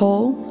muster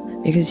call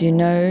because you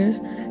know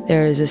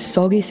there is a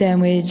soggy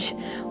sandwich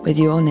with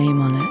your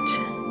name on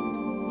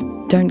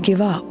it. Don't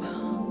give up.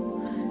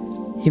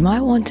 You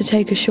might want to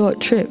take a short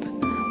trip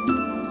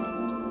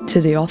to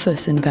the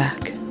office and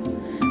back.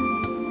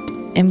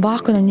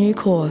 Embark on a new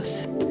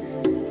course.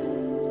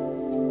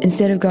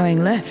 Instead of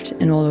going left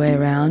and all the way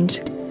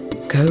around,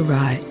 go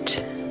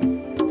right.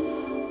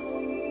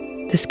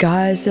 The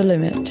sky is the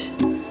limit.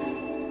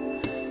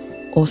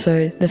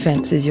 Also, the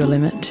fence is your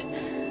limit.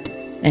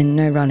 And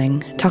no running.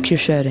 Tuck your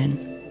shirt in.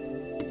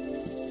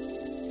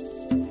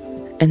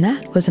 And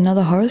that was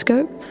another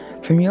horoscope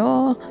from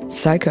your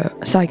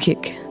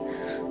psychic,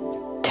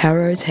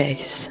 Tarot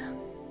Taze.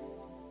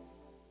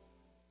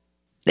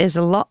 There's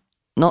a lot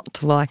not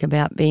to like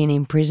about being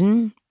in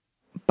prison,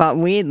 but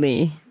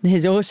weirdly,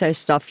 there's also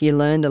stuff you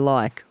learn to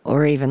like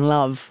or even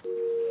love.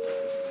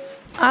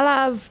 I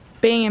love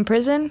being in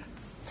prison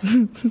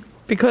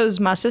because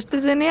my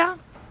sister's in here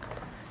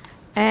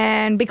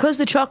and because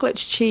the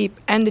chocolate's cheap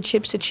and the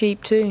chips are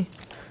cheap too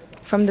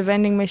from the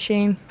vending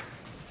machine.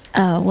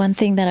 One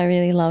thing that I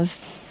really love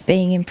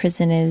being in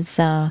prison is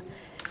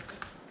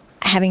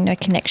having no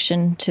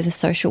connection to the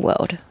social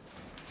world,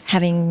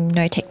 having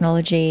no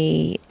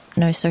technology,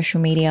 no social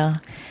media.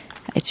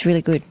 It's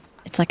really good.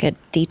 It's like a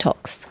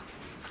detox.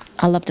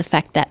 I love the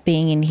fact that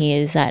being in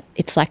here is that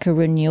it's like a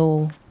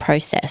renewal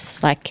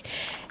process, like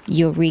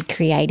you're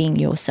recreating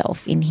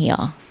yourself in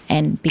here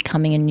and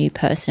becoming a new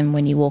person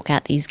when you walk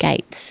out these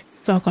gates.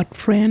 So I got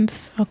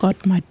friends, I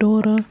got my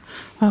daughter,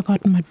 I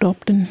got my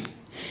adopted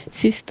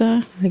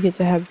sister. I get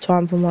to have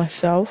time for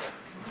myself.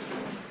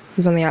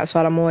 Because on the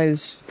outside, I'm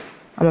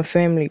a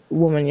family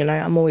woman, you know.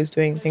 I'm always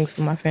doing things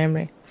for my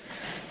family.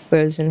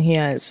 Whereas in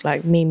here, it's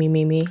like me.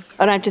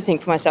 I don't have to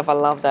think for myself. I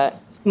love that.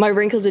 My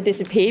wrinkles have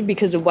disappeared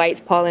because the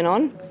weight's piling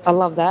on. I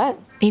love that.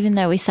 Even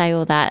though we say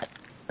all that,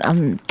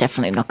 I'm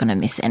definitely not going to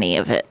miss any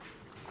of it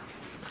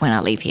when I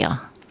leave here.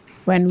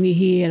 When we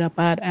hear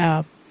about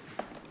our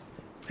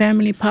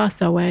family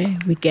pass away,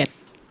 we get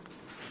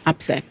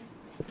upset.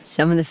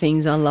 Some of the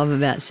things I love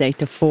about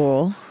Sector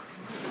 4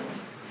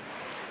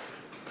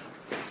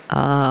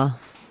 are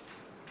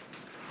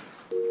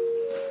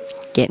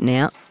getting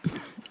out.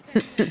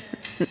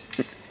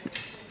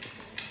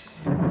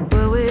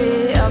 Will we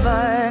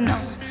ever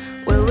know?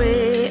 Will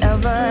we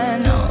ever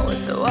know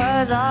if it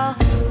was all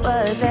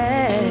worth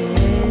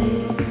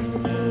it?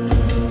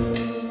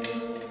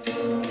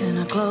 Can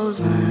I close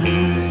my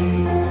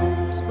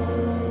eyes?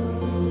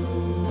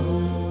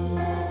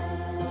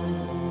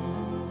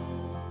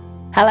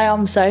 Hello,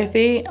 I'm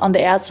Sophie. On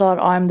the outside,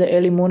 I'm the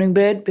early morning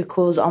bird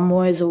because I'm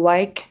always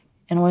awake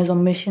and always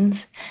on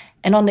missions.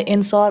 And on the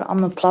inside,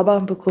 I'm a plumber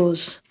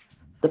because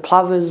the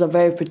plumbers are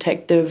very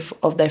protective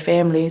of their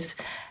families,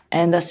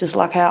 and that's just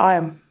like how I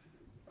am,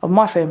 of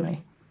my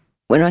family.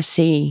 When I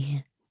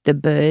see the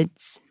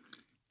birds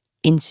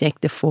in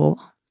Sector 4,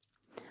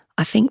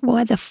 I think,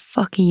 why the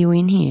fuck are you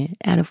in here?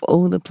 Out of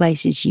all the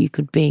places you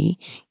could be,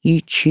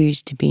 you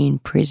choose to be in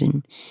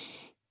prison.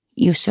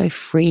 You're so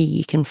free,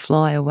 you can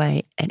fly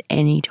away at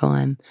any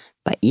time,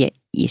 but yet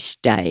you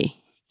stay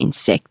in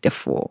Sector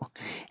 4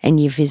 and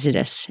you visit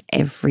us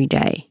every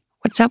day.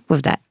 What's up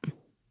with that?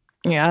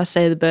 Yeah, I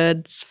see the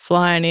birds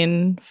flying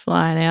in,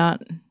 flying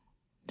out.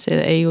 See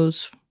the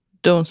eagles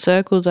doing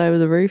circles over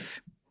the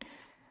roof.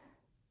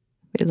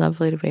 Be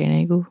lovely to be an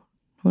eagle,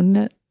 wouldn't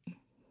it?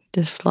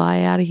 Just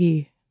fly out of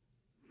here.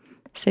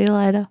 See you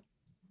later.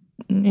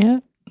 Yeah.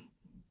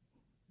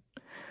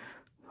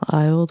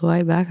 Fly all the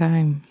way back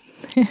home.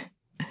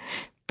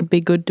 It'd be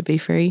good to be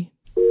free.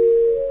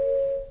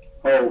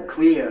 All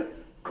clear.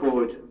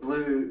 Code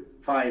blue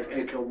 5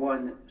 Echo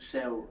 1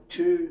 cell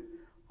 2.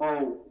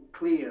 All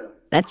clear.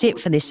 That's it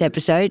for this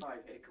episode.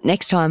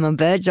 Next time on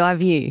Bird's Eye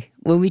View,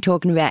 we'll be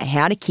talking about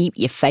how to keep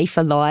your faith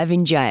alive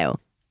in jail.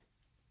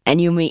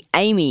 And you'll meet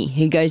Amy,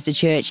 who goes to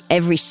church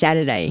every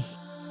Saturday.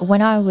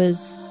 When I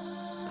was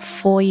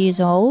 4 years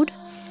old,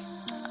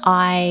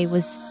 I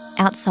was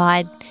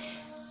outside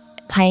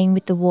playing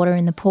with the water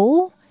in the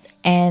pool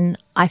and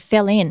I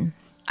fell in.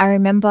 I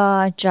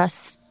remember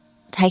just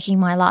taking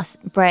my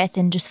last breath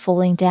and just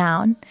falling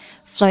down,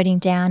 floating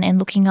down and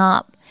looking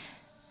up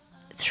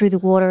through the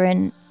water,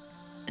 and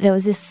there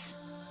was this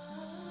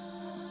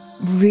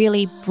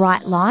really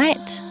bright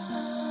light.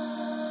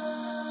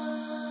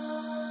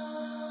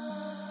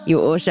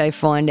 You'll also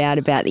find out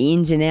about the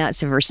ins and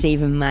outs of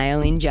receiving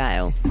mail in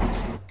jail.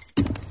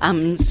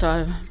 So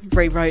I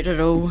rewrote it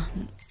all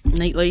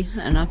neatly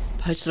and I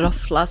posted it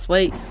off last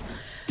week.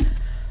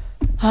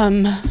 So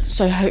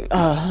I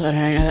don't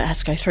know, it has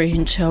to go through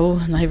until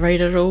they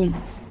read it all.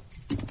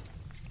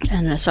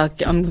 And so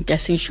I'm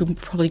guessing she'll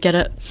probably get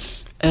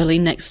it early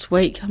next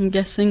week, I'm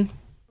guessing.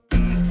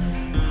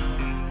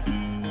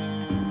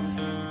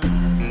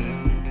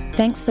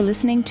 Thanks for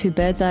listening to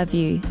Bird's Eye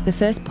View, the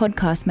first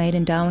podcast made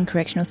in Darwin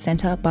Correctional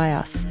Centre by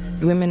us.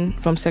 The women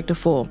from Sector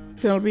 4.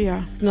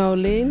 Sylvia.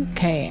 Nolene.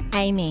 Kay.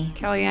 Amy.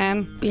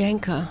 Kellyanne.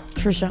 Bianca.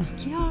 Trisha.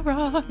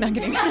 Kiara. No, I'm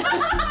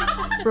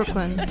kidding.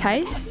 Brooklyn.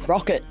 Case.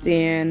 Rocket.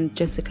 Dan.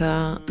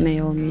 Jessica.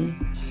 Naomi.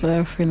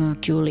 Serafina.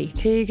 Julie.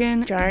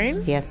 Tegan.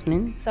 Jane.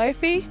 Yasmin.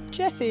 Sophie.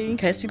 Jessie.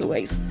 Kirsty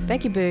Louise.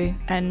 Becky Boo.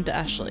 And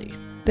Ashley.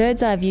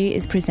 Bird's Eye View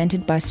is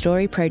presented by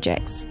Story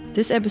Projects.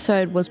 This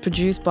episode was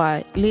produced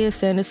by Leah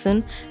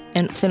Sanderson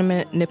and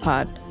Cinnamon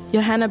Nippard.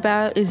 Johanna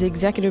Bauer is the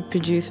executive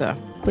producer.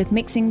 With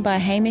mixing by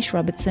Hamish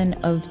Robertson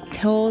of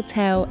Tall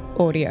Tale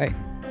Audio.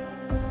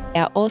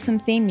 Our awesome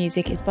theme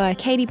music is by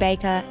Katie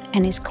Baker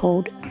and is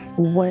called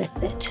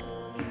Worth It.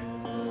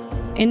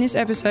 In this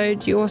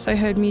episode, you also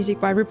heard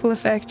music by Ripple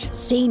Effect,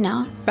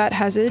 Sina, Bat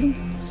Hazard,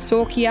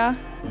 Sorkia,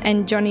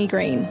 and Johnny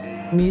Green.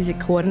 Music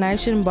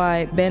coordination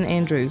by Ben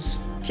Andrews.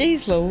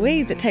 Jeez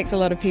Louise, it takes a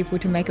lot of people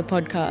to make a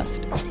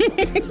podcast.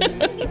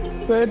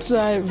 Bird's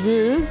Eye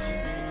View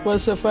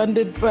was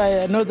funded by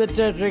another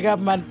territory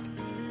government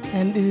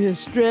and the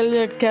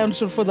Australia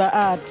Council for the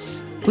Arts.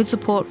 With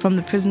support from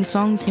the Prison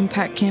Songs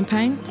Impact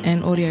Campaign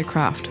and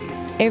Audiocraft.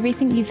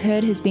 Everything you've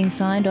heard has been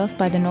signed off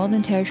by the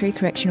Northern Territory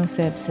Correctional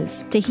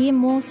Services. To hear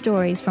more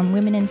stories from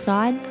women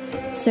inside,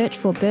 search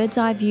for Bird's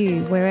Eye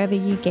View wherever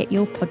you get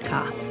your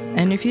podcasts.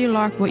 And if you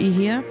like what you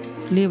hear,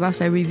 leave us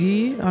a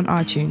review on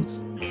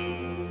iTunes.